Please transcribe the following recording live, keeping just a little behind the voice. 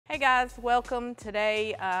Hey guys, welcome.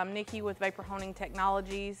 Today I'm Nikki with Vapor Honing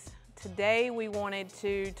Technologies. Today we wanted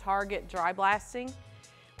to target dry blasting.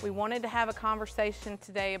 We wanted to have a conversation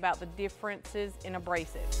today about the differences in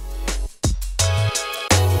abrasives.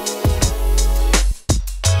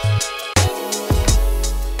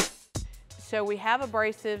 So we have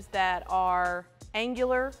abrasives that are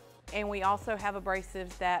angular, and we also have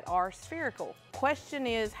abrasives that are spherical. Question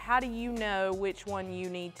is, how do you know which one you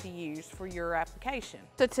need to use for your application?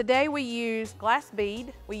 So today we use glass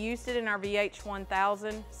bead. We used it in our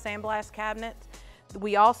VH1000 sandblast cabinet.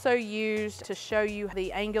 We also used, to show you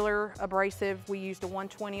the angular abrasive, we used a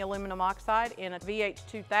 120 aluminum oxide in a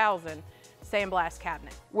VH2000 sandblast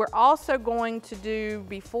cabinet. We're also going to do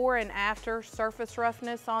before and after surface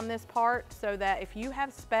roughness on this part, so that if you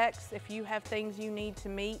have specs, if you have things you need to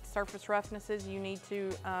meet, surface roughnesses you need to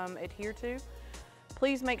adhere to,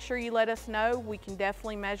 please make sure you let us know. We can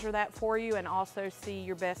definitely measure that for you and also see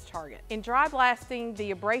your best target. In dry blasting, the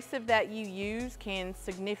abrasive that you use can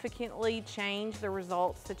significantly change the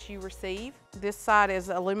results that you receive. This side is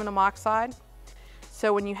aluminum oxide.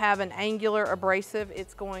 So when you have an angular abrasive,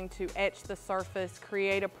 it's going to etch the surface,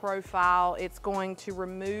 create a profile. It's going to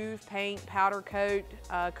remove paint, powder coat,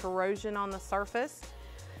 corrosion on the surface.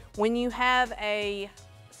 When you have a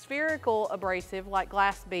spherical abrasive like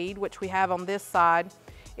glass bead, which we have on this side,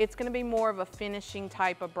 it's going to be more of a finishing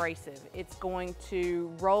type abrasive. It's going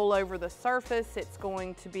to roll over the surface. It's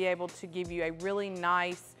going to be able to give you a really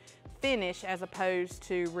nice finish as opposed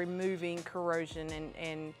to removing corrosion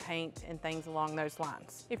and paint and things along those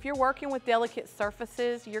lines. If you're working with delicate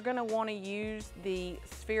surfaces, you're going to want to use the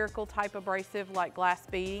spherical type abrasive like glass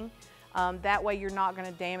beading. That way you're not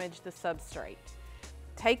going to damage the substrate.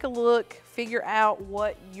 Take a look, figure out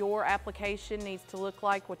what your application needs to look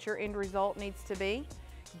like, what your end result needs to be.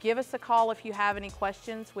 Give us a call if you have any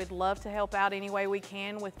questions. We'd love to help out any way we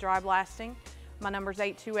can with dry blasting. My number is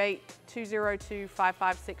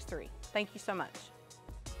 828-202-5563. Thank you so much.